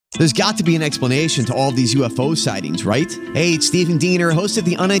There's got to be an explanation to all these UFO sightings, right? Hey, it's Stephen Diener, host of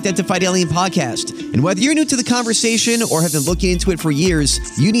the Unidentified Alien Podcast. And whether you're new to the conversation or have been looking into it for years,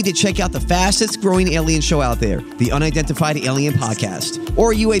 you need to check out the fastest growing alien show out there, the Unidentified Alien Podcast,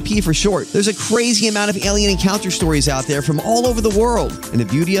 or UAP for short. There's a crazy amount of alien encounter stories out there from all over the world. And the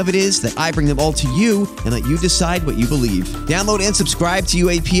beauty of it is that I bring them all to you and let you decide what you believe. Download and subscribe to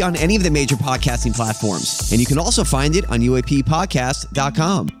UAP on any of the major podcasting platforms. And you can also find it on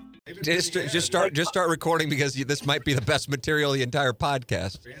UAPpodcast.com. Just start recording because this might be the best material of the entire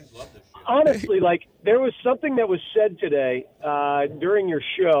podcast. Honestly, there was something that was said today during your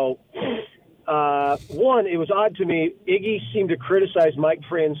show. One, it was odd to me. Iggy seemed to criticize Mike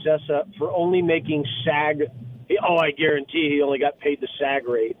Francesa for only making SAG. I guarantee he only got paid the SAG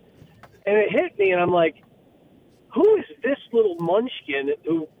rate. And it hit me, and I'm like, who is this little munchkin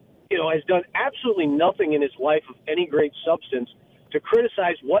who, has done absolutely nothing in his life of any great substance to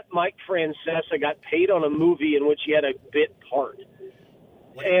criticize what Mike Francesa got paid on a movie in which he had a bit part?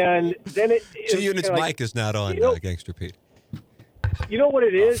 And then it 2 units Mike is not on Gangster Pete. You know what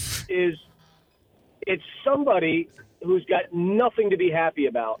it is it's somebody who's got nothing to be happy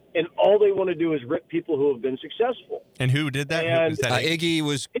about, and all they want to do is rip people who have been successful. And who did that? And, Iggy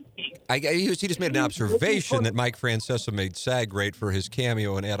was. He just made an observation that Mike Francesa made SAG rate for his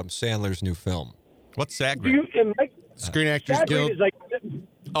cameo in Adam Sandler's new film. What's SAG rate? Screen Actors SAG Guild. rate is like,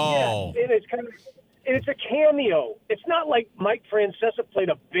 oh, yeah, and it's a cameo. It's not like Mike Francesa played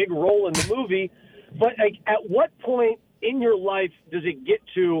a big role in the movie, but at what point in your life does it get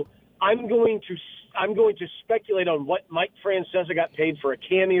to I'm going to speculate on what Mike Francesa got paid for a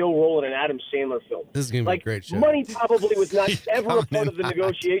cameo role in an Adam Sandler film? This is going to be a great show. Money probably was not ever a part of the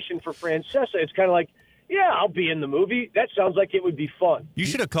negotiation for Francesa. It's kind of like, yeah, I'll be in the movie. That sounds like it would be fun. You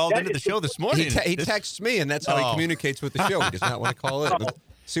should have called into the show this morning. He texts me, and that's how he communicates with the show. He does not want to call in.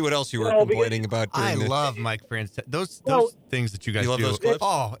 See what else you were complaining about. I love Mike Francesa. Those things that you guys love do. those clips?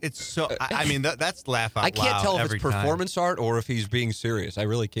 Oh, it's so. I mean, that's laugh out loud. I can't tell if it's every time. performance art or if he's being serious. I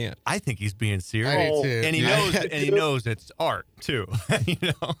really can't. I think he's being serious, I do too. and he knows. And he knows it's art too.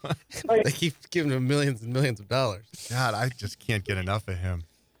 They keep giving him millions and millions of dollars. God, I just can't get enough of him.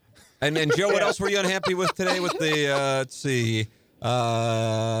 And Joe, what else were you unhappy with today? With the let's see.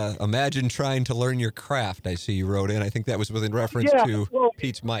 Imagine trying to learn your craft. I see you wrote in. I think that was within reference to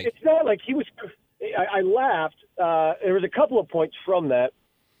Pete's mic. It's not like he was. I laughed. There was a couple of points from that.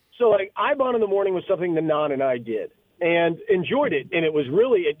 So, IBON in the Morning was something that Nan and I did and enjoyed it. And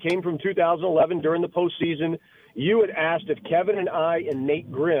it came from 2011 during the postseason. You had asked if Kevin and I and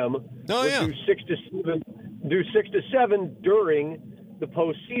Nate Grimm would do 6 to 7 during the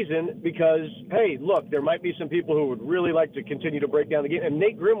postseason because, hey, look, there might be some people who would really like to continue to break down the game. And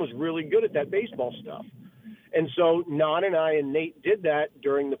Nate Grimm was really good at that baseball stuff. And so Nan and I and Nate did that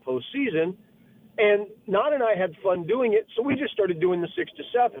during the postseason. And Nan and I had fun doing it, so we just started doing the 6 to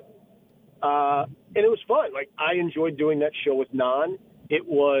 7. And it was fun. I enjoyed doing that show with Nan. It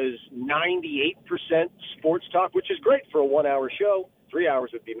was 98% sports talk, which is great for a 1-hour show. 3 hours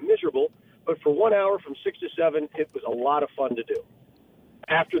would be miserable. But for 1 hour from 6 to 7, it was a lot of fun to do.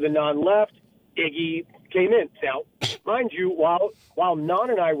 After the Nan left, Iggy came in. Now, mind you, while Nan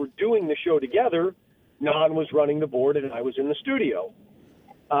and I were doing the show together, Nan was running the board and I was in the studio.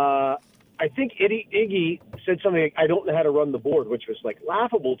 I think Iggy said something like, I don't know how to run the board, which was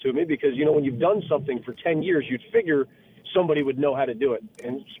laughable to me because, when you've done something for 10 years, you'd figure somebody would know how to do it.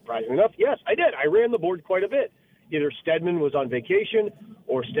 And surprisingly enough, yes, I did. I ran the board quite a bit. Either Stedman was on vacation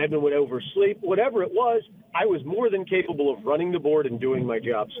or Stedman would oversleep. Whatever it was, I was more than capable of running the board and doing my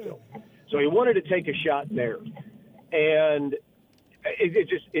job still. So he wanted to take a shot there. And it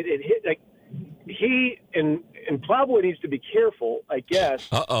hit he and Plowboy needs to be careful, I guess.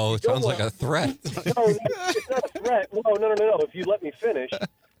 Uh-oh, it sounds like a threat. No, it's not a threat. No. If you let me finish,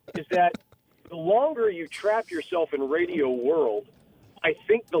 is that the longer you trap yourself in radio world, I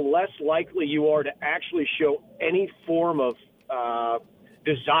think the less likely you are to actually show any form of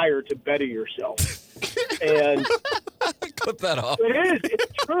desire to better yourself. And clip that off. It is.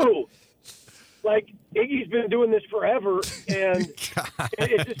 It's true. Iggy's been doing this forever, and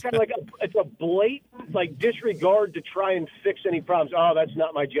it's just kind of it's a blatant disregard to try and fix any problems. Oh, that's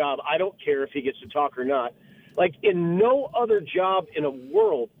not my job. I don't care if he gets to talk or not. In no other job in a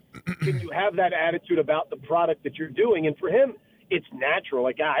world can you have that attitude about the product that you're doing. And for him, it's natural.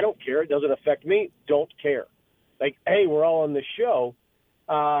 I don't care. It doesn't affect me. Don't care. Hey, we're all on the show.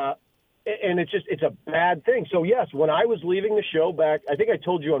 And it's a bad thing. So, yes, when I was leaving the show back, I think I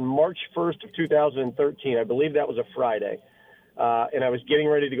told you on March 1st of 2013, I believe that was a Friday, and I was getting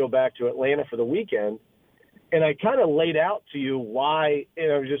ready to go back to Atlanta for the weekend, And I kind of laid out to you why,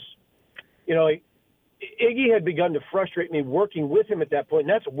 Iggy had begun to frustrate me working with him at that point, and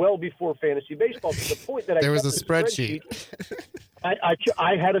that's well before fantasy baseball. To the point that there was a spreadsheet.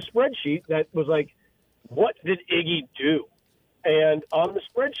 I had a spreadsheet that was like, what did Iggy do? And on the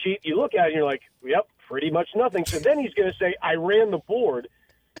spreadsheet, you look at it and you're like, yep, pretty much nothing. So then he's going to say, I ran the board.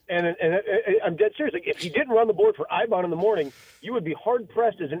 And I'm dead serious. Like, if he didn't run the board for Ibon in the morning, you would be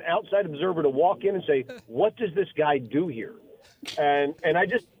hard-pressed as an outside observer to walk in and say, what does this guy do here? And I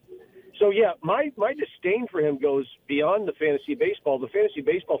just – so, yeah, my disdain for him goes beyond the fantasy baseball. The fantasy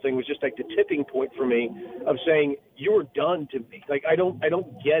baseball thing was just like the tipping point for me of saying, you're done to me. Like, I don't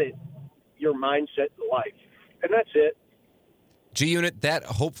get it, your mindset in life. And that's it. G-Unit, that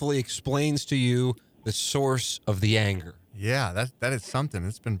hopefully explains to you the source of the anger. Yeah, that is something.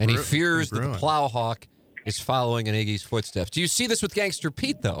 It's been and he fears that the Plowhawk is following in Iggy's footsteps. Do you see this with Gangster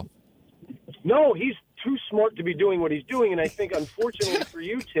Pete, though? No, he's too smart to be doing what he's doing, and I think, unfortunately for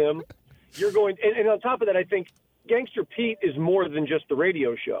you, Tim, you're going – and on top of that, I think Gangster Pete is more than just the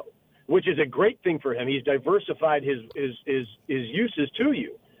radio show, which is a great thing for him. He's diversified his uses to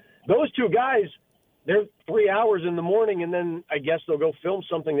you. Those two guys, they're 3 hours in the morning, and then I guess they'll go film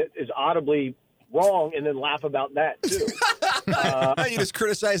something that is audibly wrong and then laugh about that, too. You just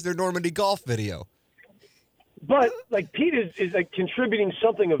criticized their Normandy golf video. But, like, Pete is like contributing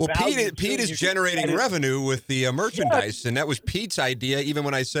something of value. Pete is generating revenue with the merchandise, and that was Pete's idea, even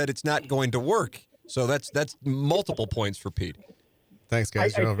when I said it's not going to work. So that's multiple points for Pete. Thanks,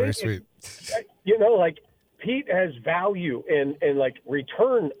 guys. You're all very sweet. Like, Pete has value and like,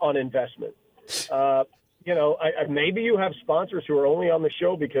 return on investment. Maybe you have sponsors who are only on the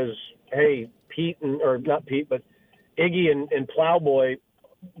show because, hey, not Pete, but Iggy and Plowboy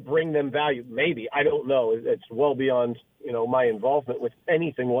bring them value. Maybe. I don't know. It's well beyond, my involvement with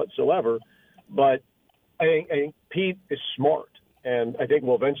anything whatsoever. But I think Pete is smart, and I think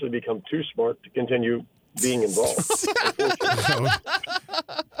will eventually become too smart to continue being involved.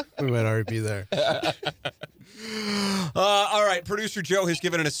 We might already be there. All right, Producer Joe has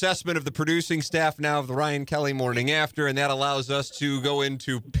given an assessment of the producing staff now of the Ryan Kelly Morning After, and that allows us to go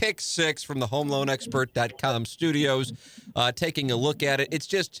into Pick 6 from the HomeLoanExpert.com studios, taking a look at it. It's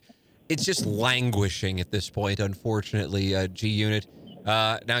just languishing at this point, unfortunately, G-Unit.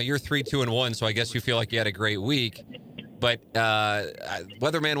 Now, you're 3-2-1, so I guess you feel like you had a great week. But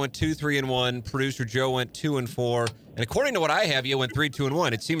Weatherman went 2-3-1. Producer Joe went 2-4. And according to what I have, you went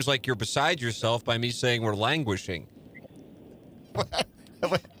 3-2-1. It seems like you're beside yourself by me saying we're languishing. What?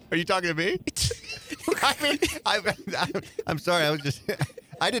 Are you talking to me? I'm sorry.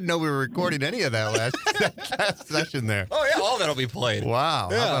 I didn't know we were recording any of that last session there. Oh, yeah, all that'll be played. Wow,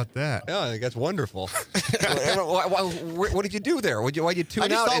 yeah. How about that? Yeah, I think that's wonderful. What did you do there? Why'd you tune out? I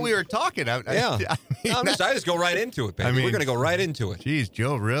just thought we were talking. I just go right into it, baby. We're going to go right into it. Geez,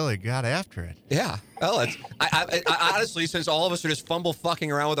 Joe really got after it. Yeah. Well, I honestly, since all of us are just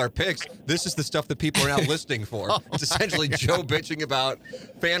fucking around with our picks, this is the stuff that people are now listening for. It's essentially Joe bitching about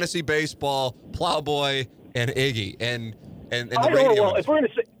fantasy baseball, Plowboy, and Iggy, and the radio. Well, if you're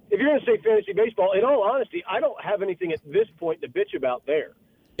going to say fantasy baseball, in all honesty, I don't have anything at this point to bitch about there.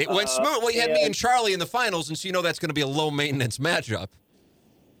 It went smooth. Well, you had me and Charlie in the finals, and so you know that's going to be a low maintenance matchup.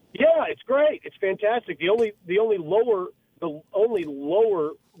 Yeah, it's great. It's fantastic. The only lower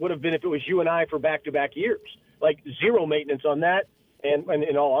would have been if it was you and I for back-to-back years. Like, zero maintenance on that. And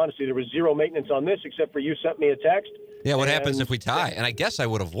in all honesty, there was zero maintenance on this except for you sent me a text. Yeah, what happens if we tie? And I guess I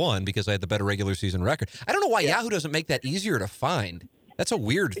would have won because I had the better regular season record. I don't know why Yahoo doesn't make that easier to find. That's a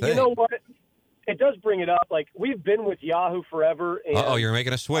weird thing. You know what? It does bring it up. Like, we've been with Yahoo forever. And, you're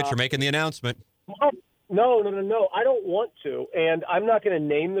making a switch. You're making the announcement. No. I don't want to. And I'm not going to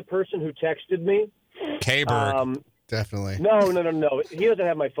name the person who texted me. K-Berg. Definitely. No. He doesn't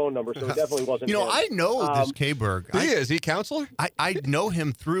have my phone number, so it definitely wasn't him. I know this K-Berg. Is he a counselor? I know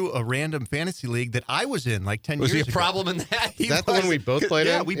him through a random fantasy league that I was in like 10 years ago. Was he a problem in that? Is that the one we both played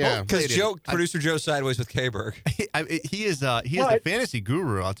in? Yeah, we both played in. Producer Joe sideways with K-Berg. He is a fantasy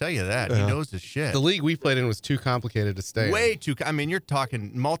guru, I'll tell you that. He knows his shit. The league we played in was too complicated to stay in. Way too. I mean, you're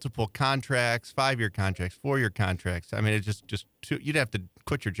talking multiple contracts, 5-year contracts, 4-year contracts. I mean, it's just too, you'd have to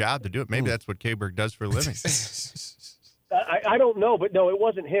quit your job to do it. Maybe that's what K-Berg does for a living. I don't know, but no, it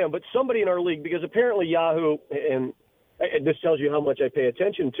wasn't him. But somebody in our league, because apparently Yahoo, and this tells you how much I pay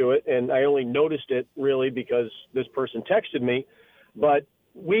attention to it, and I only noticed it really because this person texted me. But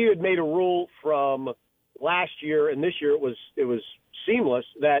we had made a rule from last year, and this year it was seamless,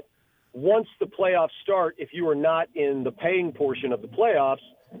 that once the playoffs start, if you are not in the paying portion of the playoffs,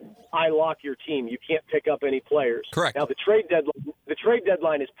 I lock your team. You can't pick up any players. Correct. Now the trade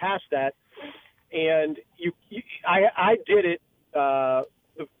deadline is past that. and I did it the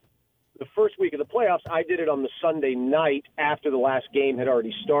first week of the playoffs. I did it on the Sunday night after the last game had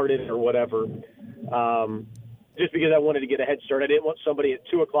already started or whatever, just because I wanted to get a head start. I didn't want somebody at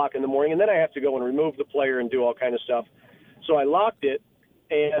 2 o'clock in the morning, and then I have to go and remove the player and do all kind of stuff. So I locked it,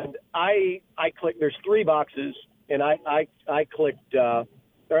 and I clicked. There's 3 boxes, and I clicked.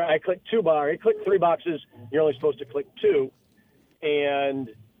 I clicked 2 boxes. I clicked 3 boxes. You're only supposed to click 2, and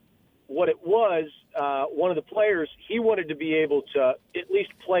what it was, one of the players, he wanted to be able to at least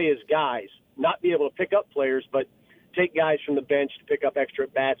play his guys, not be able to pick up players, but take guys from the bench to pick up extra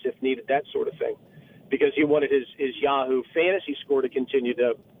bats if needed, that sort of thing, because he wanted his Yahoo fantasy score to continue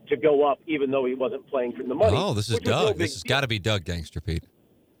to go up, even though he wasn't playing for the money. Oh, this is Doug. This has got to be Doug, Gangster Pete.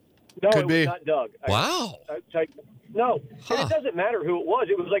 No, Could it be. was not Doug. Wow. No, and it doesn't matter who it was.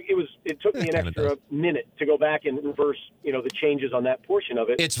 It took me an extra minute to go back and reverse, the changes on that portion of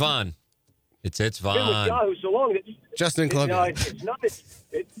it. It's Vaughn. It's Been with Vaughn. Yahoo so long that Justin Columbia. No, it's not.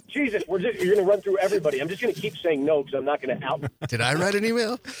 Jesus, you're going to run through everybody. I'm just going to keep saying no because I'm not going to out. Did I write an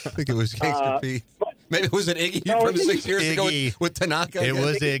email? I think it was Gangster Pete. but- Maybe it was an Iggy No, from 6 years ago Iggy. with Tanaka. It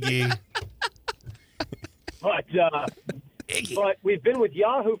was Iggy. But we've been with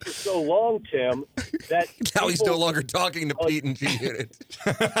Yahoo for so long, Tim, that Now he's people- no longer talking to Pete and G Unit.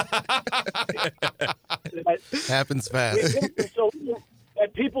 Happens We've fast. been for so long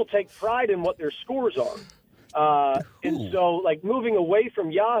that people take pride in what their scores are. And so, like, moving away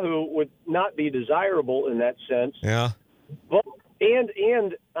from Yahoo would not be desirable in that sense. Yeah. Well, and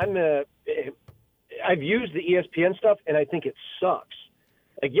I've used the ESPN stuff, and I think it sucks.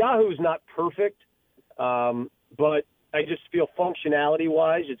 Like, Yahoo's not perfect, but I just feel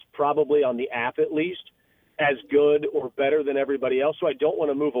functionality-wise, it's probably on the app at least as good or better than everybody else. So I don't want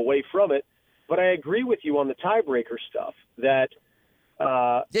to move away from it. But I agree with you on the tiebreaker stuff that.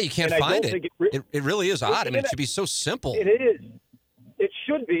 Yeah, you can't and I find don't it. think It really is odd. I mean, it should be so simple. It is. It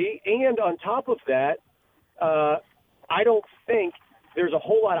should be. And on top of that, I don't think there's a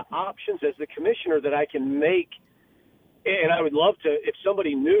whole lot of options as the commissioner that I can make. And I would love to, if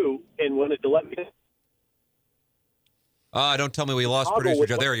somebody knew and wanted to let me. Don't tell me we lost Toggle Producer with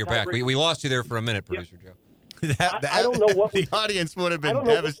Joe. what There, you're back. tiebreaker- We lost you there for a minute, Producer Joe. I don't know what the audience would have I been don't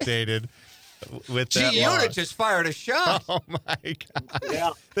know what- devastated with G that Unit loss. just fired a shot. Oh my God! Yeah.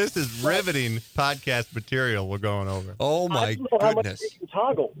 This is riveting podcast material we're going over. Oh, I my don't know how much goodness. they can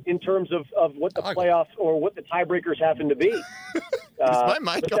toggle in terms of what the Toggle. playoffs or what the tiebreakers happen to be. Is my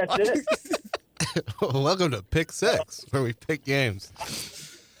mic But that's on? it. Welcome to Pick 6, where we pick games.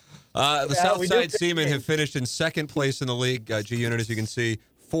 The Yeah, we do Southside pick Seamen games. have finished in second place in the league, G Unit, as you can see,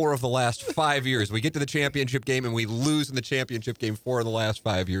 4 of the last 5 years. We get to the championship game and we lose in the championship game 4 of the last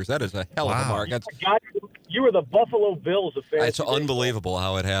 5 years. That is a hell of a mark. That's God, you were the Buffalo Bills of fantasy. It's unbelievable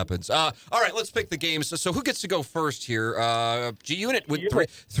how it happens. All right, let's pick the games. So who gets to go first here? G Unit with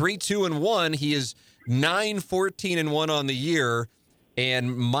 3-2-1. He is 9-14-1 on the year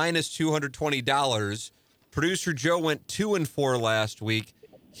and minus $220. Producer Joe went 2-4 last week.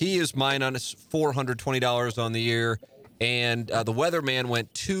 He is minus $420 on the year. And the Weatherman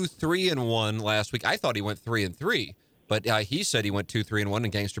went 2-3-1 last week. I thought he went 3-3. But he said he went 2-3-1,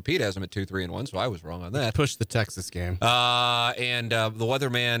 and Gangster Pete has him at 2-3-1, so I was wrong on that. Push the Texas game. And the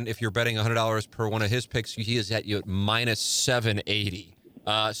Weatherman, if you're betting $100 per one of his picks, he is at you at minus 780.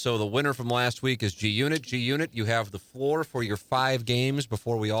 So the winner from last week is G Unit. G Unit, you have the floor for your 5 games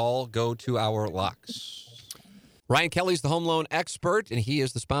before we all go to our locks. Ryan Kelly's the home loan expert, and he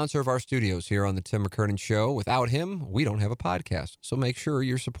is the sponsor of our studios here on the Tim McKernan Show. Without him, we don't have a podcast. So make sure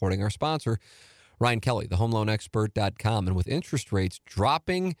you're supporting our sponsor, Ryan Kelly, thehomeloanexpert.com. And with interest rates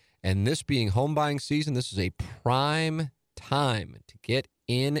dropping and this being home buying season, this is a prime time to get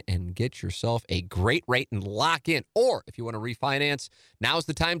in and get yourself a great rate and lock in. Or if you want to refinance, now's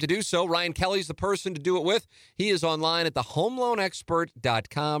the time to do so. Ryan Kelly's the person to do it with. He is online at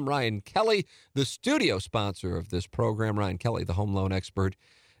thehomeloanexpert.com. Ryan Kelly, the studio sponsor of this program. Ryan Kelly,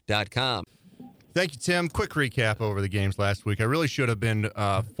 thehomeloanexpert.com. Thank you, Tim. Quick recap over the games last week. I really should have been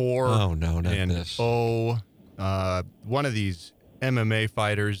 4 Oh, no, not and this. 0. One of these MMA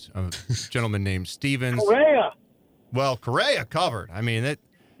fighters, a gentleman named Stevens. Correa. Well, Correa covered. I mean,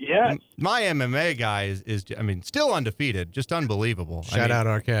 Yes. my MMA guy is still undefeated, just unbelievable. Shout out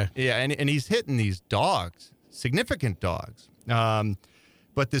RK. Yeah, and he's hitting these dogs, significant dogs.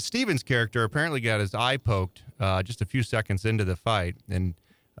 But the Stevens character apparently got his eye poked just a few seconds into the fight, and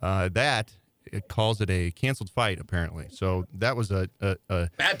it calls it a canceled fight, apparently. So that was a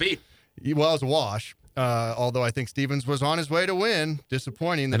Bad beat. it was a wash. Although I think Stevens was on his way to win.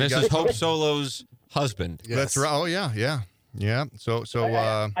 Disappointing. And that this he is got- Hope Solo's husband. That's right. Oh yeah. So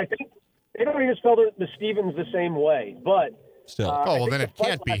I think They don't even spell the Stevens the same way, but Still. Oh, well, then it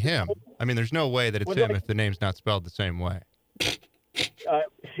can't be him. I mean, there's no way that it's him if the name's not spelled the same way.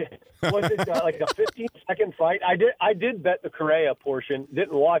 Was it like a 15-second fight? I did bet the Correa portion.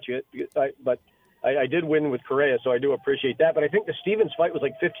 Didn't watch it, but I did win with Correa, so I do appreciate that. But I think the Stevens fight was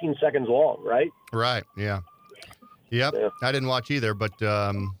like 15 seconds long, right? Right. Yeah. Yep. Yeah. I didn't watch either, but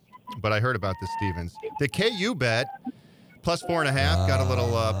I heard about the Stevens. The KU bet plus 4.5 got a little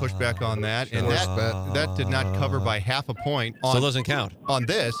pushback on that, and that did not cover by half a point. Still doesn't count. On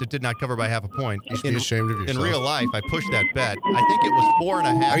this, it did not cover by half a point. You should be ashamed of yourself. In real life, I pushed that bet. I think it was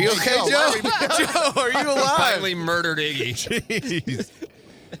 4.5. Are you okay, Joe? Joe, are you alive? Finally murdered Iggy.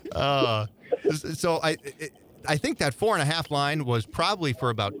 Jeez. So I think that 4.5 line was probably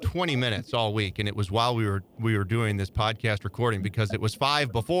for about 20 minutes all week, and it was while we were doing this podcast recording, because it was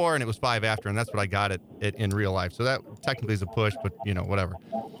 5 before and it was 5 after, and that's what I got it in real life. So that technically is a push, but whatever.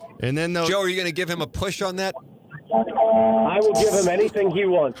 And then Joe, are you going to give him a push on that? I will give him anything he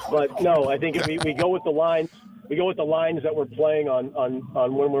wants, but no, I think if we go with the lines. We go with the lines that we're playing on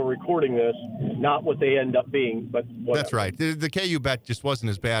when we're recording this, not what they end up being. But whatever. That's right. The KU bet just wasn't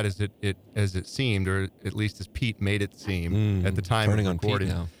as bad as it seemed, or at least as Pete made it seem at the time of recording.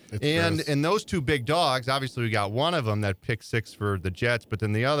 On Pete now. And those two big dogs, obviously we got one of them that picked 6 for the Jets, but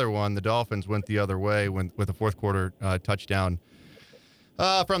then the other one, the Dolphins, went the other way with a fourth quarter touchdown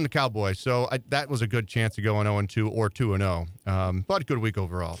from the Cowboys. So that was a good chance of going 0-2 or 2-0. But good week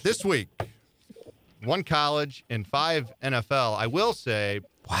overall. This week, 1 college and 5 NFL. I will say,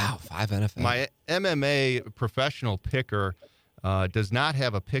 wow, 5 NFL. My MMA professional picker does not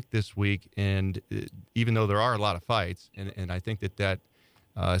have a pick this week, and even though there are a lot of fights, and I think that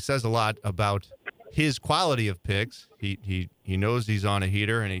says a lot about his quality of picks. He knows he's on a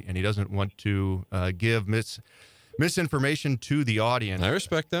heater, and he doesn't want to give misinformation to the audience. I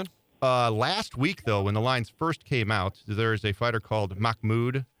respect that. Last week, though, when the lines first came out, there is a fighter called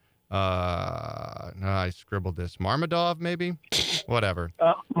Mahmoud. No, I scribbled this. Marmadov, maybe? Whatever.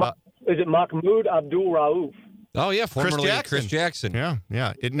 Is it Mahmoud Abdul Rauf? Oh, yeah, formerly Chris Jackson.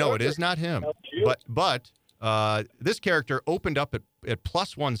 Yeah. It is not him. But this character opened up at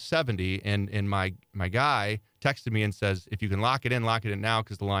plus 170, and my guy texted me and says, if you can lock it in now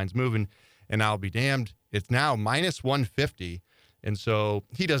because the line's moving, and I'll be damned. It's now minus 150. And so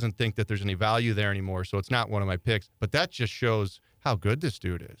he doesn't think that there's any value there anymore, so it's not one of my picks. But that just shows how good this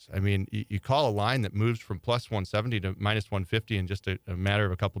dude is. I mean, you call a line that moves from plus 170 to minus 150 in just a matter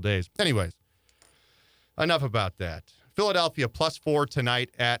of a couple days. Anyways, enough about that. Philadelphia plus 4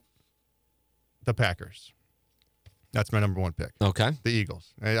 tonight at the Packers. That's my number 1 pick. Okay. The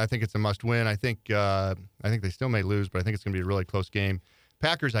Eagles. I think it's a must-win. I think they still may lose, but I think it's going to be a really close game.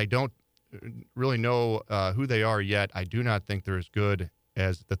 Packers, I don't really know who they are yet. I do not think they're as good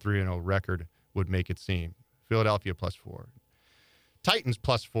as the 3-0 record would make it seem. Philadelphia plus 4. Titans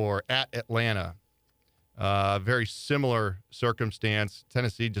plus 4 at Atlanta. Very similar circumstance.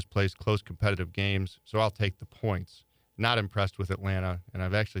 Tennessee just plays close competitive games, so I'll take the points. Not impressed with Atlanta, and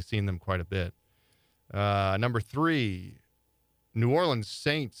I've actually seen them quite a bit. Number 3, New Orleans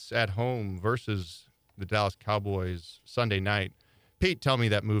Saints at home versus the Dallas Cowboys Sunday night. Pete, tell me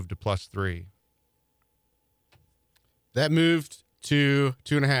that moved to plus 3. That moved to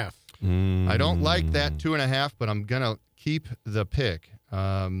 2.5. I don't like that 2.5, but I'm going to keep the pick.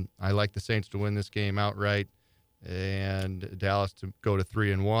 I like the Saints to win this game outright and Dallas to go to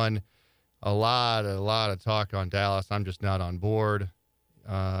 3-1. A lot of talk on Dallas. I'm just not on board.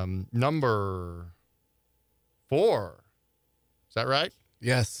 Number 4. Is that right?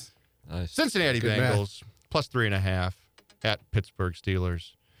 Yes. Nice. Cincinnati Good Bengals plus 3.5 at Pittsburgh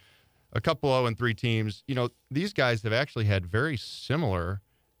Steelers. A couple 0-3 teams. These guys have actually had very similar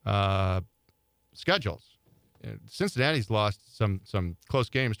schedules. Cincinnati's lost some close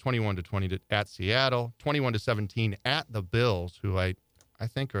games, 21-20 at Seattle, 21-17 at the Bills, who I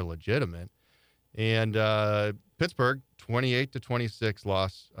think are legitimate, and Pittsburgh 28-26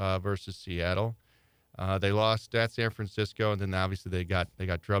 loss versus Seattle. They lost at San Francisco, and then obviously they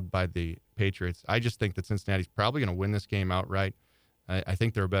got drubbed by the Patriots. I just think that Cincinnati's probably going to win this game outright. I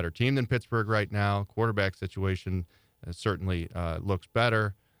think they're a better team than Pittsburgh right now. Quarterback situation certainly looks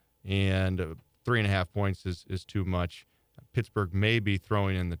better, and 3.5 points is too much. Pittsburgh may be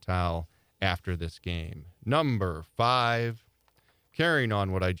throwing in the towel after this game. Number 5, carrying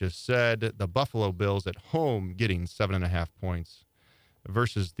on what I just said, the Buffalo Bills at home getting 7.5 points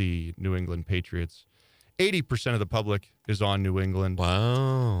versus the New England Patriots. 80% of the public is on New England.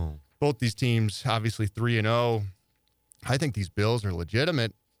 Wow. Both these teams, obviously 3-0. I think these Bills are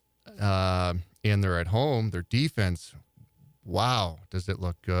legitimate, and they're at home. Their defense wow, does it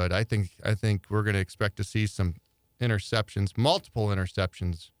look good? I think we're going to expect to see some interceptions, multiple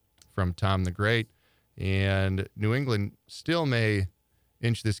interceptions from Tom the Great, and New England still may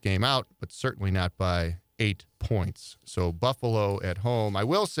inch this game out, but certainly not by 8 points. So Buffalo at home. I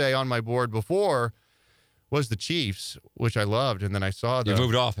will say on my board before was the Chiefs, which I loved, and then I saw You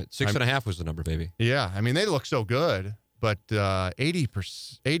moved off it. 6.5 was the number, baby. Yeah, I mean, they look so good, but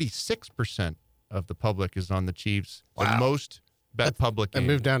 86% of the public is on the Chiefs. Wow. The most bet public game. I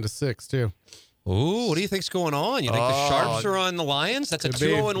moved down to 6, too. Ooh, what do you think's going on? You think the Sharps are on the Lions? That's a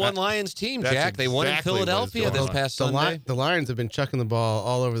 2-0-1 Lions team, That's Jack. They won in exactly what is Philadelphia going this on. past Sunday. The Lions have been chucking the ball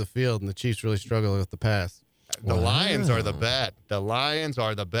all over the field, and the Chiefs really struggle with the pass. The Lions are the bet. The Lions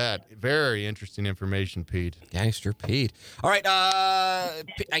are the bet. Very interesting information, Pete. Gangster Pete. All right,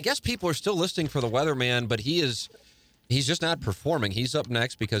 I guess people are still listening for the weatherman, but he's just not performing. He's up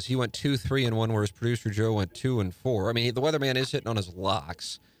next because he went 2-3-1, whereas producer Joe went 2-4. I mean, the weatherman is hitting on his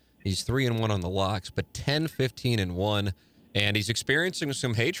locks. He's 3-1 on the locks, but 10-15-1, and he's experiencing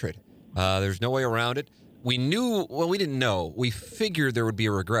some hatred. There's no way around it. We didn't know. We figured there would be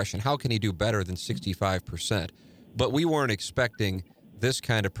a regression. How can he do better than 65%? But we weren't expecting this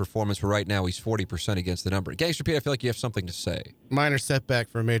kind of performance. For right now, he's 40% against the number. Gangster Pete, I feel like you have something to say. Minor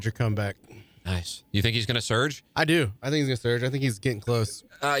setback for a major comeback. Nice. You think he's going to surge? I do. I think he's going to surge. I think he's getting close.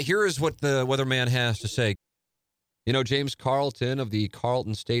 Here is what the weatherman has to say. You know, James Carlton of the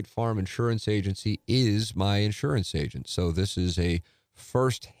Carlton State Farm Insurance Agency is my insurance agent. So this is a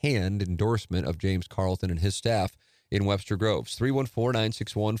first-hand endorsement of James Carlton and his staff in Webster Groves.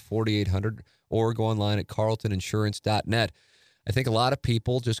 314-961-4800 or go online at carltoninsurance.net. I think a lot of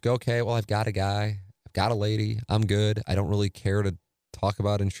people just go, okay, well, I've got a guy, I've got a lady, I'm good. I don't really care to talk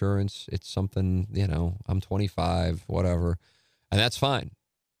about insurance. It's something, I'm 25, whatever. And that's fine.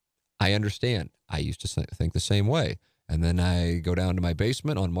 I understand. I used to think the same way. And then I go down to my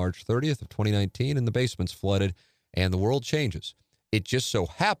basement on March 30th of 2019, and the basement's flooded, and the world changes. It just so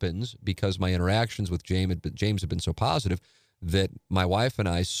happens, because my interactions with James have been so positive, that my wife and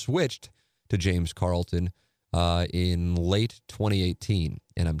I switched to James Carlton in late 2018.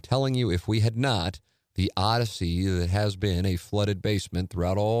 And I'm telling you, if we had not, the odyssey that has been a flooded basement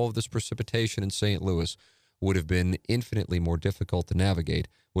throughout all of this precipitation in St. Louis would have been infinitely more difficult to navigate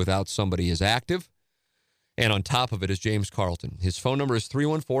without somebody as active. And on top of it is James Carlton. His phone number is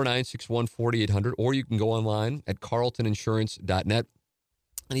 314-961-4800, or you can go online at carltoninsurance.net.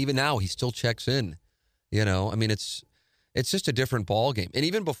 And even now, he still checks in. I mean, it's just a different ballgame. And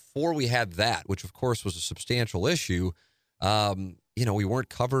even before we had that, which of course was a substantial issue, we weren't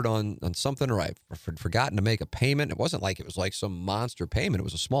covered on something, or I've forgotten to make a payment. It wasn't like it was like some monster payment. It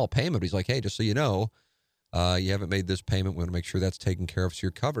was a small payment. He's like, hey, just so you know, you haven't made this payment. We want to make sure that's taken care of so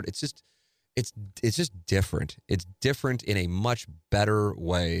you're covered. It's just different. It's different in a much better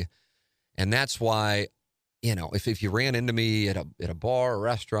way. And that's why, if you ran into me at a bar or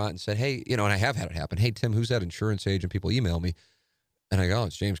restaurant and said, hey, and I have had it happen. Hey, Tim, who's that insurance agent? People email me. And I go, oh,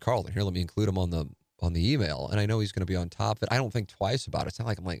 it's James Carlton. Here, let me include him on the email. And I know he's going to be on top of it. I don't think twice about it. It's not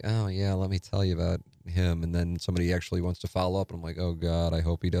like I'm like, oh, yeah, let me tell you about him. And then somebody actually wants to follow up. And I'm like, oh, God, I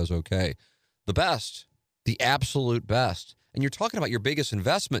hope he does okay. The best, the absolute best. And you're talking about your biggest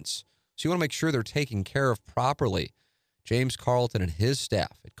investments. So you want to make sure they're taken care of properly. James Carlton and his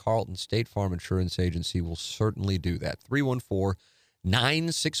staff at Carlton State Farm Insurance Agency will certainly do that.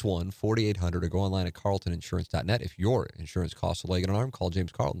 314-961-4800 or go online at carltoninsurance.net. If your insurance costs a leg and an arm, call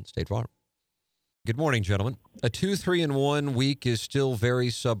James Carlton State Farm. Good morning, gentlemen. A 2-3-1 week is still very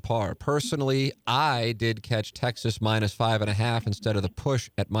subpar. Personally, I did catch Texas -5.5 instead of the push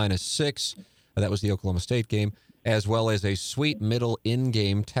at -6. That was the Oklahoma State game, as well as a sweet middle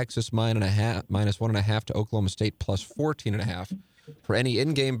in-game Texas -1.5 to Oklahoma State +14.5. For any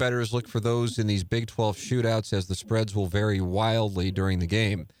in-game bettors, look for those in these Big 12 shootouts, as the spreads will vary wildly during the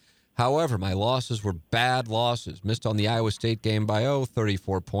game. However, my losses were bad losses. Missed on the Iowa State game by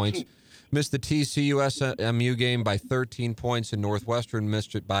 34 points. Missed the TCU-SMU game by 13 points, and Northwestern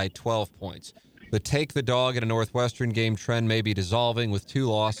missed it by 12 points. The take the dog in a Northwestern game trend may be dissolving with 2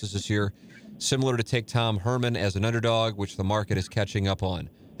 losses this year, similar to take Tom Herman as an underdog, which the market is catching up on.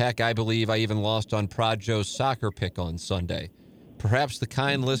 Heck, I believe I even lost on Prod Joe's soccer pick on Sunday. Perhaps the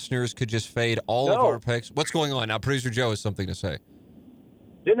kind listeners could just fade all of our picks. What's going on? Now, Producer Joe has something to say.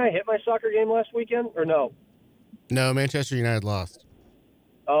 Didn't I hit my soccer game last weekend, or no? No, Manchester United lost.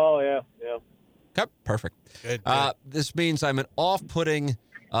 Oh, yeah. Okay, perfect. Good. This means I'm an off-putting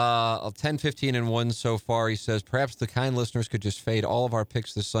 10-15-1 so far. He says, perhaps the kind listeners could just fade all of our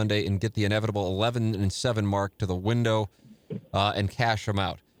picks this Sunday and get the inevitable 11-7 mark to the window and cash them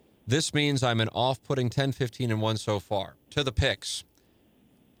out. This means I'm an off-putting 10, 15, and 1 so far. To the picks.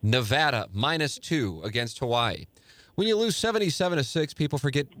 Nevada, -2 against Hawaii. When you lose 77-6, people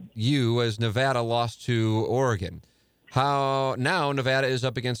forget you as Nevada lost to Oregon. How now Nevada is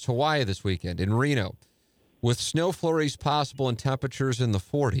up against Hawaii this weekend in Reno. With snow flurries possible and temperatures in the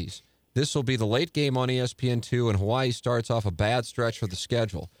 40s, this will be the late game on ESPN2, and Hawaii starts off a bad stretch for the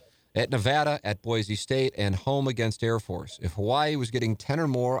schedule. At Nevada, at Boise State, and home against Air Force. If Hawaii was getting 10 or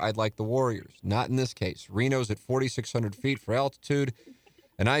more, I'd like the Warriors. Not in this case. Reno's at 4,600 feet for altitude,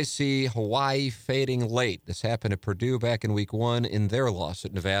 and I see Hawaii fading late. This happened at Purdue back in week 1 in their loss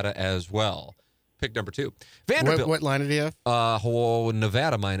at Nevada as well. Pick number 2. Vanderbilt. What line did he have?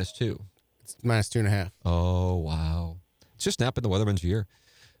 Nevada -2. It's -2.5. Oh, wow. It's just not been the Weatherman's year.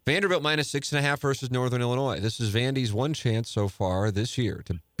 Vanderbilt -6.5 versus Northern Illinois. This is Vandy's one chance so far this year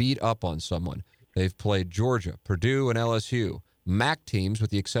to beat up on someone. They've played Georgia, Purdue, and LSU. MAC teams, with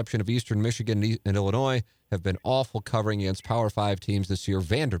the exception of Eastern Michigan and Illinois, have been awful covering against Power 5 teams this year.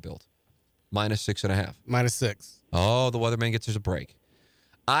 Vanderbilt, -6.5. -6. Oh, the Weatherman gets us a break.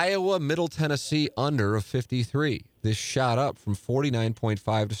 Iowa, Middle Tennessee, under of 53. This shot up from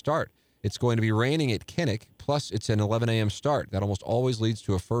 49.5 to start. It's going to be raining at Kinnick, plus it's an 11 a.m. start. That almost always leads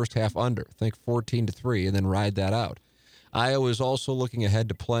to a first half under. Think 14-3 and then ride that out. Iowa is also looking ahead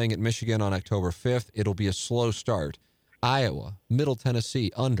to playing at Michigan on October 5th. It'll be a slow start. Iowa, Middle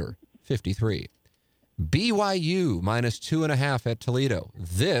Tennessee, under 53. BYU, -2.5 at Toledo.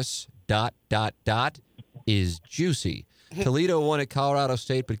 This ... is juicy. Toledo won at Colorado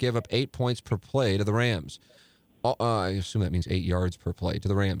State, but gave up 8 points per play to the Rams. I assume that means 8 yards per play to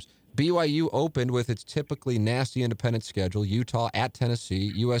the Rams. BYU opened with its typically nasty independent schedule, Utah at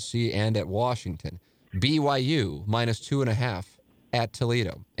Tennessee, USC, and at Washington. BYU, -2.5 at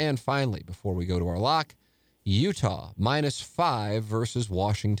Toledo. And finally, before we go to our lock, Utah, -5 versus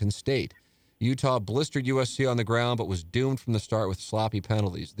Washington State. Utah blistered USC on the ground, but was doomed from the start with sloppy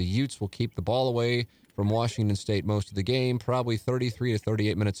penalties. The Utes will keep the ball away from Washington State most of the game, probably 33 to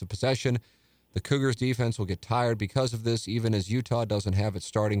 38 minutes of possession. The Cougars' defense will get tired because of this, even as Utah doesn't have its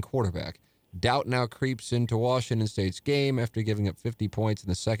starting quarterback. Doubt now creeps into Washington State's game after giving up 50 points in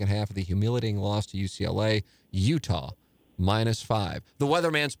the second half of the humiliating loss to UCLA. Utah, -5. The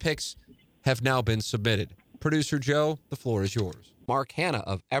Weatherman's picks have now been submitted. Producer Joe, the floor is yours. Mark Hanna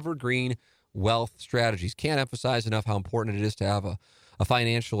of Evergreen Wealth Strategies. Can't emphasize enough how important it is to have a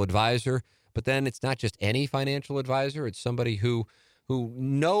financial advisor. But then it's not just any financial advisor. It's somebody who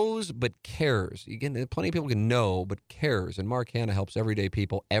knows but cares. Again, plenty of people can know but cares. And Mark Hanna helps everyday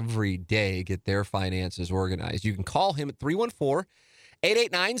people every day get their finances organized. You can call him at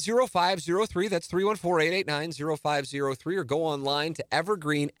 314-889-0503. That's 314-889-0503. Or go online to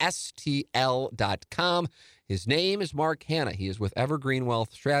evergreenstl.com. His name is Mark Hanna. He is with Evergreen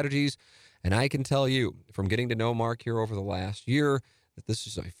Wealth Strategies. And I can tell you, from getting to know Mark here over the last year, that this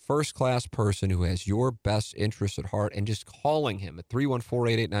is a first-class person who has your best interests at heart, and just calling him at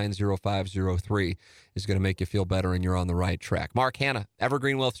 314-889-0503 is going to make you feel better, and you're on the right track. Mark Hanna,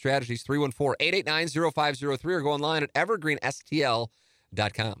 Evergreen Wealth Strategies, 314-889-0503, or go online at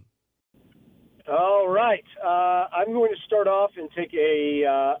evergreenstl.com. All right. I'm going to start off and take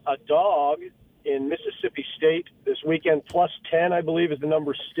a dog in Mississippi State this weekend. +10, I believe, is the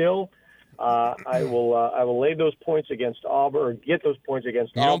number still. I will lay those points against Auburn, or get those points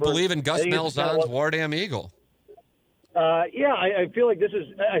against Auburn. You don't believe in Gus Malzahn's Wardam Eagle? Yeah, I feel like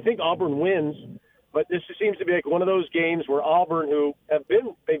I think Auburn wins, but this seems to be like one of those games where Auburn, who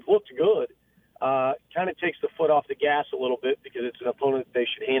they've looked good, kind of takes the foot off the gas a little bit because it's an opponent that they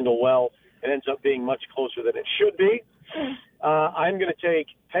should handle well and ends up being much closer than it should be. I'm going to take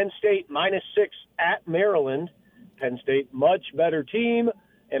Penn State -6 at Maryland. Penn State, much better team.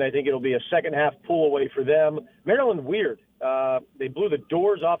 And I think it'll be a second-half pull away for them. Maryland, weird. They blew the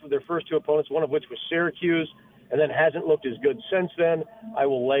doors off of their first two opponents, one of which was Syracuse, and then hasn't looked as good since then. I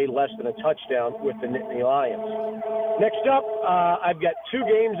will lay less than a touchdown with the Nittany Lions. Next up, I've got two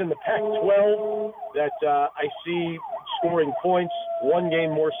games in the Pac-12 that I see scoring points, one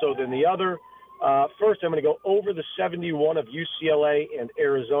game more so than the other. First, I'm going to go over the 71 of UCLA and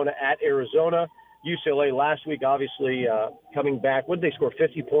Arizona at Arizona. UCLA last week, obviously, coming back. What did they score,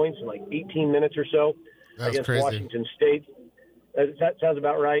 50 points in like 18 minutes or so against crazy. Washington State? That sounds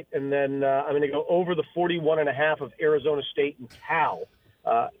about right. And then I'm going to go over the 41.5 of Arizona State and Cal.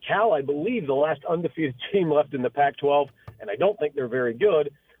 Cal, I believe, the last undefeated team left in the Pac-12, and I don't think they're very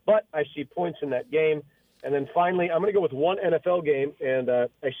good, but I see points in that game. And then finally, I'm going to go with one NFL game, and I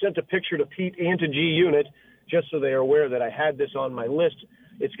sent a picture to Pete and to G Unit just so they are aware that I had this on my list.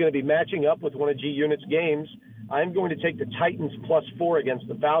 It's going to be matching up with one of G Unit's games. I'm going to take the Titans +4 against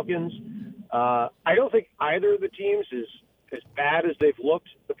the Falcons. I don't think either of the teams is as bad as they've looked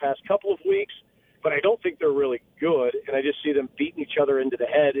the past couple of weeks, but I don't think they're really good, and I just see them beating each other into the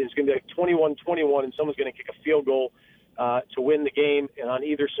head. It's going to be like 21-21, and someone's going to kick a field goal to win the game. And on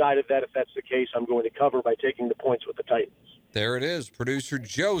either side of that, if that's the case, I'm going to cover by taking the points with the Titans. There it is. Producer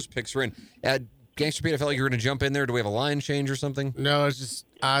Joe's picks are in. Gangster Pete, I felt like you were going to jump in there. Do we have a line change or something? No, it's just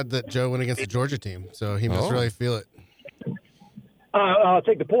odd that Joe went against the Georgia team, so he must really feel it. I'll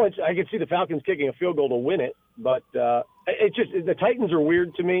take the points. I can see the Falcons kicking a field goal to win it, but it's just the Titans are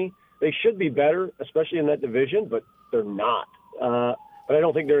weird to me. They should be better, especially in that division, but they're not. But I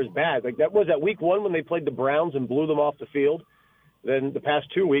don't think they're as bad. Like that was at week 1 when they played the Browns and blew them off the field. Then the past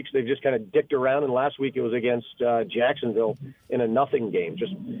 2 weeks they've just kind of dicked around, and last week it was against Jacksonville in a nothing game.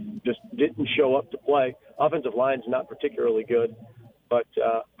 Just didn't show up to play. Offensive line's not particularly good. But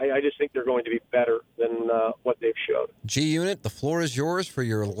I just think they're going to be better than what they've showed. G-Unit, the floor is yours for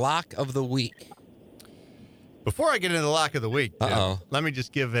your lock of the week. Before I get into the lock of the week, Jim, let me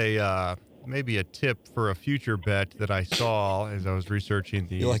just give maybe a tip for a future bet that I saw as I was researching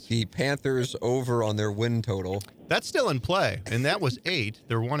these. You like the Panthers over on their win total. That's still in play, and that was 8.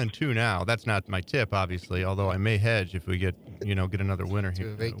 They're 1-2 now. That's not my tip, obviously, although I may hedge if we get another winner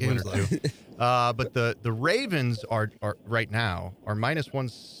here. But the Ravens are right now are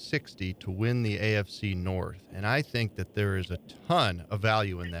 -160 to win the AFC North, and I think that there is a ton of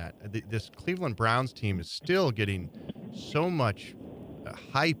value in that. This Cleveland Browns team is still getting so much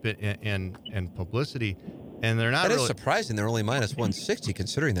hype and publicity, and they're not. That really, is surprising. They're only -160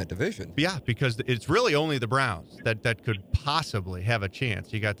 considering that division. Yeah, because it's really only the Browns that could possibly have a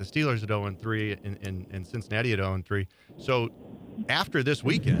chance. You got the Steelers at 0-3 and Cincinnati at 0-3. So after this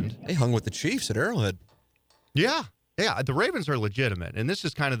weekend, they hung with the Chiefs at Arrowhead. Yeah, the Ravens are legitimate, and this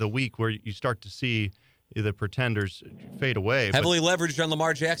is kind of the week where you start to see the pretenders fade away. Heavily leveraged on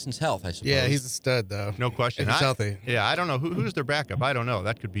Lamar Jackson's health, I suppose. Yeah, he's a stud, though. No question. He's healthy. Yeah, I don't know. Who's their backup? I don't know.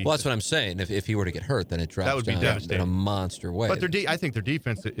 That could be. Well, that's what I'm saying. If he were to get hurt, then it drops that would be down devastating. in a monster way. But I think their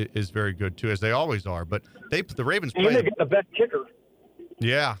defense is very good, too, as they always are. But the Ravens and play. they get the best kicker.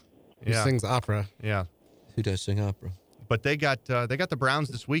 Yeah. He sings opera. Yeah. Who does sing opera? But they got the Browns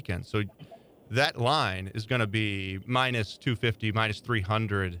this weekend. So that line is going to be -250,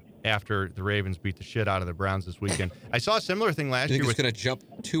 -300 after the Ravens beat the shit out of the Browns this weekend. I saw a similar thing last year. It's going to jump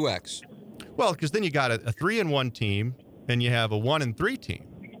 2x. Well, because then you got a 3-1 team, and you have a 1-3 team.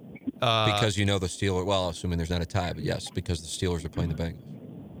 Because the Steelers. Well, assuming there's not a tie, but yes, because the Steelers are playing the Bengals.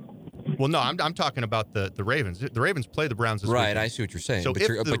 Well, no, I'm talking about the Ravens. The Ravens play the Browns this weekend. Right, I see what you're saying. So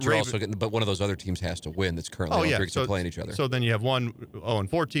you're also getting. But one of those other teams has to win. That's currently they're playing each other. So then you have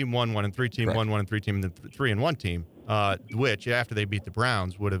 1-4 team, 1-3 team, Correct. 1-3 team, and then 3-1 team. Which after they beat the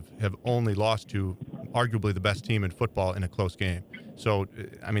Browns would have only lost to arguably the best team in football in a close game. So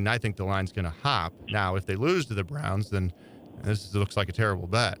I mean, I think the line's going to hop. Now, if they lose to the Browns, then this looks like a terrible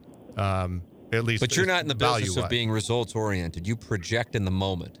bet. At least, but you're not in the business of value-wise. being results oriented. You project in the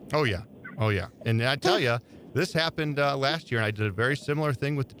moment. Oh yeah. And I tell you, this happened last year, and I did a very similar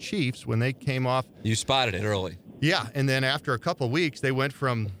thing with the Chiefs when they came off. You spotted it early. Yeah, and then after a couple of weeks, they went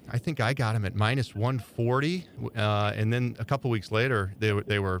from, I think I got them at -140, and then a couple of weeks later,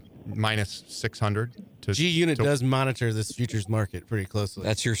 they were -600. G-Unit does monitor this futures market pretty closely.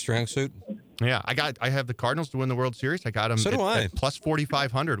 That's your strong suit? Yeah, I have the Cardinals to win the World Series. I got them at plus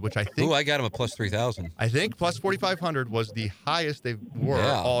 4,500, which I think. Ooh, I got them at plus 3,000. I think plus 4,500 was the highest they were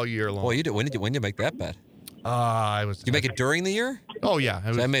all year long. Well, you did. When did you make that bet? Did you make it during the year? Oh yeah,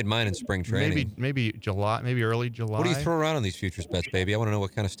 I made mine in spring training. Maybe July, maybe early July. What do you throw around on these futures bets, baby? I want to know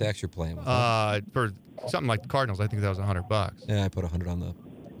what kind of stacks you're playing with. For something like the Cardinals, I think that was $100. Yeah, I put 100 on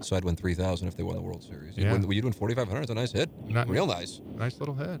so I'd win 3,000 if they won the World Series. Yeah. You'd win 4,500. It's a nice hit. Real nice. Nice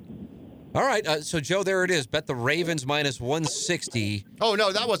little hit. All right, so Joe, there it is. Bet the Ravens -160. Oh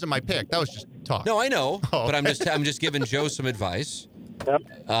no, that wasn't my pick. That was just talk. No, I know, Oh, but I'm just giving Joe some advice. Yep.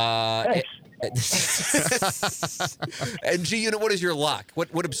 And G-Unit, what is your lock?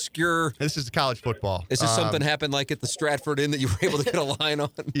 What obscure? This is college football. Is this something happened like at the Stratford Inn that you were able to get a line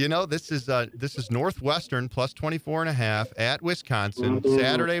on? This is Northwestern plus 24.5 at Wisconsin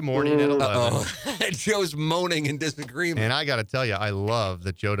Saturday morning at 11. Joe's moaning in disagreement. And I got to tell you, I love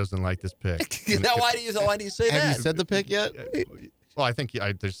that Joe doesn't like this pick. Now, why do you say that? Have you said the pick yet? Well, I think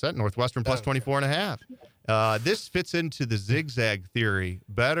I just said Northwestern plus 24.5. This fits into the zigzag theory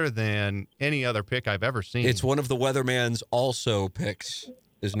better than any other pick I've ever seen. It's one of the Weatherman's also picks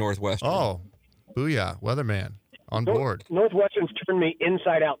is Northwestern. Oh, booyah, Weatherman. on board. Northwestern's turned me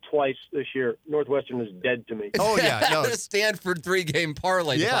inside out twice this year. Northwestern is dead to me. Oh, yeah. No. The Stanford 3-game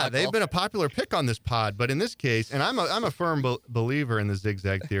parlay. Yeah, debacle. they've been a popular pick on this pod, but in this case, and I'm a firm believer in the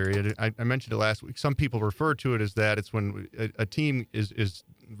zigzag theory. I mentioned it last week. Some people refer to it as that. It's when a team is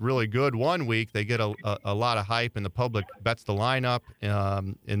really good one week, they get a lot of hype, and the public bets the line up,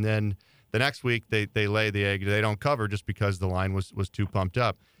 and then the next week they lay the egg. They don't cover just because the line was too pumped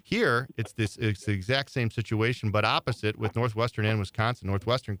up. Here, it's the exact same situation, but opposite with Northwestern and Wisconsin.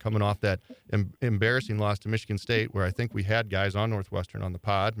 Northwestern coming off that embarrassing loss to Michigan State, where I think we had guys on Northwestern on the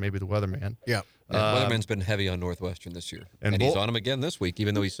pod, maybe the weatherman. Yeah. Weatherman's been heavy on Northwestern this year. And he's on him again this week,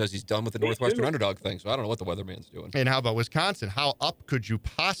 even though he says he's done with the Northwestern underdog thing. So I don't know what the weatherman's doing. And how about Wisconsin? How up could you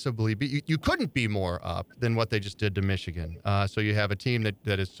possibly be? You couldn't be more up than what they just did to Michigan. So you have a team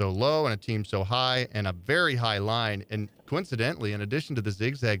that is so low and a team so high and a very high line. And coincidentally, in addition to the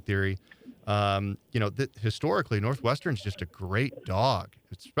zigzag theory, historically, Northwestern's just a great dog,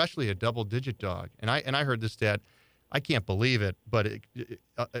 especially a double-digit dog. And I heard this stat. I can't believe it, but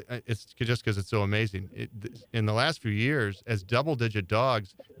it's just because it's so amazing. In the last few years, as double-digit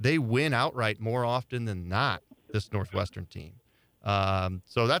dogs, they win outright more often than not, this Northwestern team.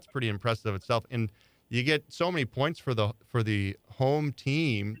 So that's pretty impressive itself. And you get so many points for the home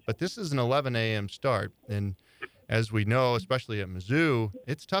team, but this is an 11 a.m. start. And as we know, especially at Mizzou,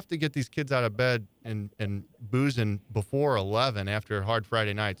 it's tough to get these kids out of bed and boozing before 11 after a hard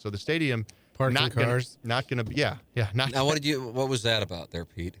Friday night. So the stadium... Parking cars. Not going to be, yeah. Now, what was that about there,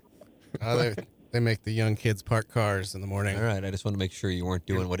 Pete? They make the young kids park cars in the morning. All right, I just want to make sure you weren't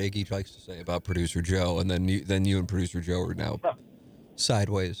doing what Iggy likes to say about Producer Joe, and then you and Producer Joe are now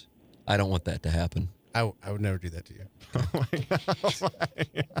sideways. I don't want that to happen. I would never do that to you. Oh my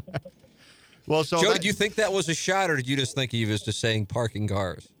God. Well, so Joe, did you think that was a shot, or did you just think he was just saying parking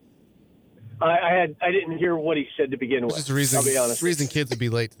cars? I didn't hear what he said to begin with. It's just the reason, I'll be honest. reason kids would be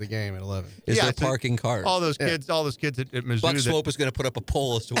late to the game at 11. Is there it's parking cars? All those kids at Mizzou. Buck Swope is going to put up a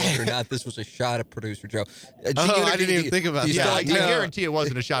poll as to whether or not this was a shot at Producer Joe. I didn't even think about that. Yeah, I guarantee it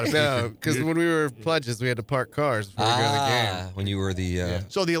wasn't a shot at No, because when we were pledges, we had to park cars before we go to the game. When you were the...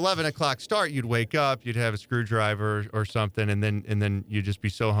 So the 11 o'clock start, you'd wake up, you'd have a screwdriver or something, and then you'd just be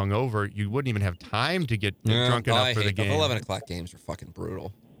so hungover, you wouldn't even have time to get drunk enough for the game. 11 o'clock games are fucking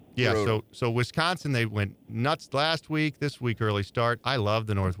brutal. Yeah, so Wisconsin, they went nuts last week. This week, early start. I love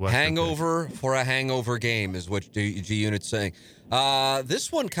the Northwestern. Hangover for a hangover game is what G Unit's saying.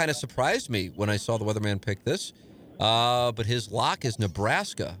 This one kind of surprised me when I saw the weatherman pick this. But his lock is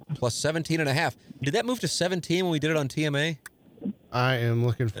Nebraska, plus 17.5. Did that move to 17 when we did it on TMA? I am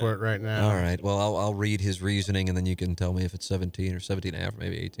looking for it right now. All right. Well, I'll read his reasoning, and then you can tell me if it's 17 or 17.5 or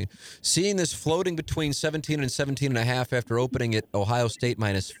maybe 18. Seeing this floating between 17 and 17.5 after opening at Ohio State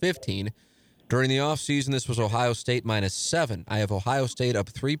minus 15. During the offseason, this was Ohio State minus 7. I have Ohio State up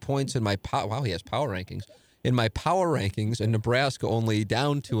 3 points in my wow, he has power rankings. In my power rankings, and Nebraska only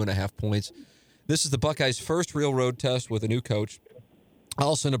down 2.5 points. This is the Buckeyes' first real road test with a new coach.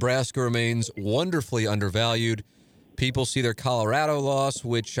 Also, Nebraska remains wonderfully undervalued. People see their Colorado loss,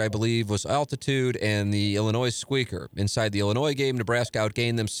 which I believe was altitude, and the Illinois squeaker. Inside the Illinois game, Nebraska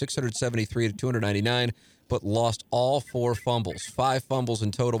outgained them 673 to 299, but lost all 4 fumbles. 5 fumbles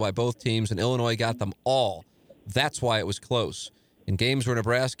in total by both teams, and Illinois got them all. That's why it was close. In games where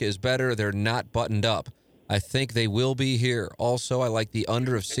Nebraska is better, they're not buttoned up. I think they will be here. Also, I like the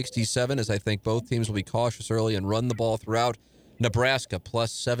under of 67, as I think both teams will be cautious early and run the ball throughout. Nebraska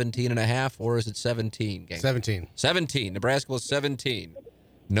plus 17.5, or is it 17? Gang? 17. Nebraska plus 17.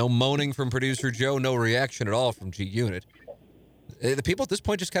 No moaning from Producer Joe. No reaction at all from G Unit. The people at this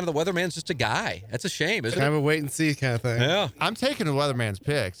point just kind of the weatherman's just a guy. That's a shame, isn't it? Kind of a wait and see kind of thing. Yeah. I'm taking the weatherman's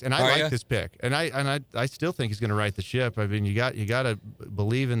picks, and I like this pick, and I still think he's going to right the ship. I mean, you got to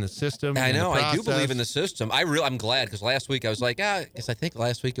believe in the system. I know. I do believe in the system. I'm glad because last week I was like, because I think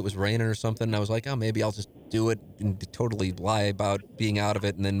last week it was raining or something, and I was like, maybe I'll just do it and totally lie about being out of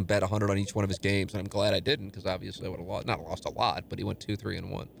it, and then bet 100 on each one of his games. And I'm glad I didn't because obviously I would have not lost a lot, but he went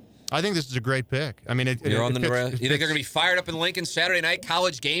 2-3-1. I think this is a great pick. I mean, you're on the Nebraska. You think they're going to be fired up in Lincoln Saturday night,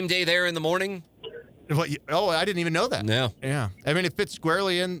 college game day there in the morning? I didn't even know that. Yeah. I mean, it fits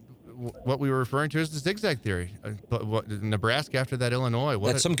squarely in what we were referring to as the zigzag theory. Nebraska after that Illinois.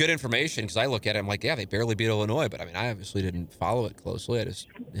 That's some good information because I look at it, I'm like, yeah, they barely beat Illinois, but I mean, I obviously didn't follow it closely. I just,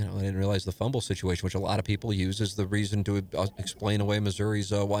 I didn't realize the fumble situation, which a lot of people use as the reason to explain away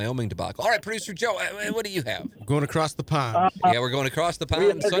Missouri's Wyoming debacle. All right, Producer Joe, what do you have? We're going across the pond. Yeah, we're going across the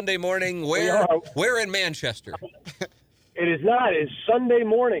pond Sunday morning. Where in Manchester? It is not. It's Sunday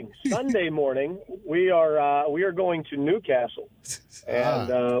morning. Sunday morning, we are going to Newcastle, and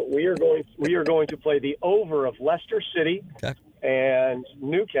we are going to play the over of Leicester City and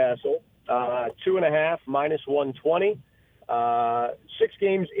Newcastle, 2.5 minus 120. 6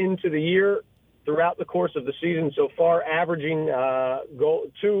 games into the year, throughout the course of the season so far, averaging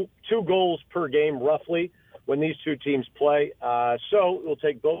two goals per game roughly when these two teams play. So we'll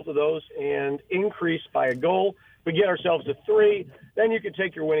take both of those and increase by a goal. We get ourselves to 3. Then you can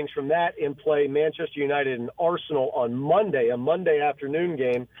take your winnings from that and play Manchester United and Arsenal on Monday, a Monday afternoon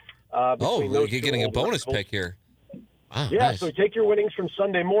game. You're getting a bonus pick here. Wow, nice. So take your winnings from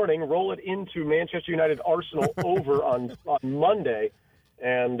Sunday morning, roll it into Manchester United Arsenal over on Monday,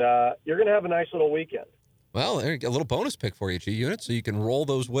 and you're going to have a nice little weekend. Well, there you go, a little bonus pick for you, G-Unit, so you can roll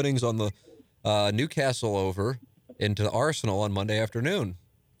those winnings on the Newcastle over into the Arsenal on Monday afternoon.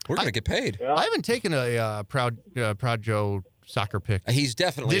 We're going to get paid. Yeah. I haven't taken a Proud Joe soccer pick. He's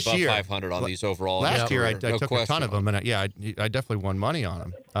definitely this above year. 500 on these overall. Last year, I took question. a ton of them, and I definitely won money on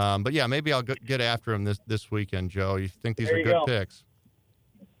them. But yeah, maybe I'll get after him this weekend, Joe. You think these are good picks?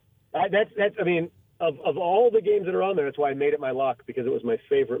 That's. I mean, of all the games that are on there, that's why I made it my lock, because it was my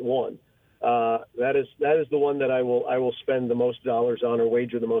favorite one. That is the one that I will spend the most dollars on, or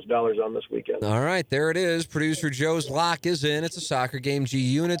wager the most dollars on this weekend. All right, there it is. Producer Joe's lock is in. It's a soccer game.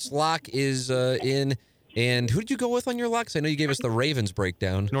 G-Unit's lock is in. And who did you go with on your locks? I know you gave us the Ravens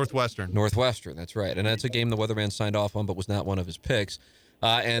breakdown. Northwestern, that's right. And that's a game the Weatherman signed off on, but was not one of his picks.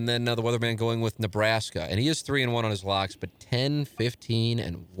 And then the Weatherman going with Nebraska. And he is 3-1 on his locks, but 10, 15,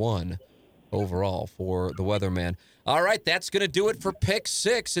 and 1 overall for the Weatherman. All right, that's going to do it for Pick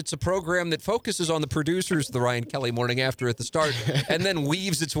 6. It's a program that focuses on the producers of the Ryan Kelly Morning After at the start and then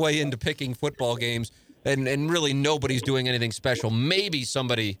weaves its way into picking football games. And really nobody's doing anything special. Maybe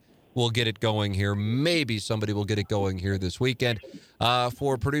somebody will get it going here. Maybe somebody will get it going here this weekend.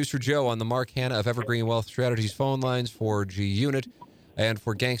 For Producer Joe on the Mark Hanna of Evergreen Wealth Strategies phone lines, for G-Unit, and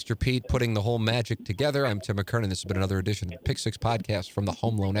for Gangster Pete putting the whole magic together, I'm Tim McKernan. This has been another edition of the Pick 6 Podcast from the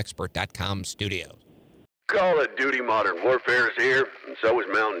HomeLoanExpert.com studios. Call of Duty Modern Warfare is here, and so is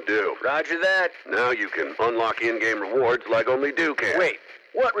Mountain Dew. Roger that. Now you can unlock in-game rewards like only Dew can. Wait,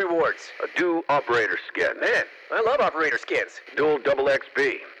 what rewards? A Dew Operator Skin. Man, I love Operator Skins. Dual double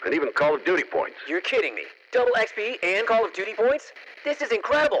XP, and even Call of Duty points. You're kidding me. Double XP and Call of Duty points? This is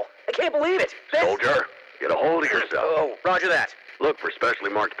incredible. I can't believe it. Soldier, get a hold of yourself. Oh, roger that. Look for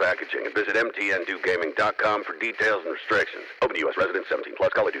specially marked packaging and visit mtndewgaming.com for details and restrictions. Open to U.S. residents 17+.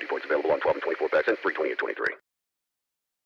 Call of Duty points available on 12 and 24 packs and free 20 and 23.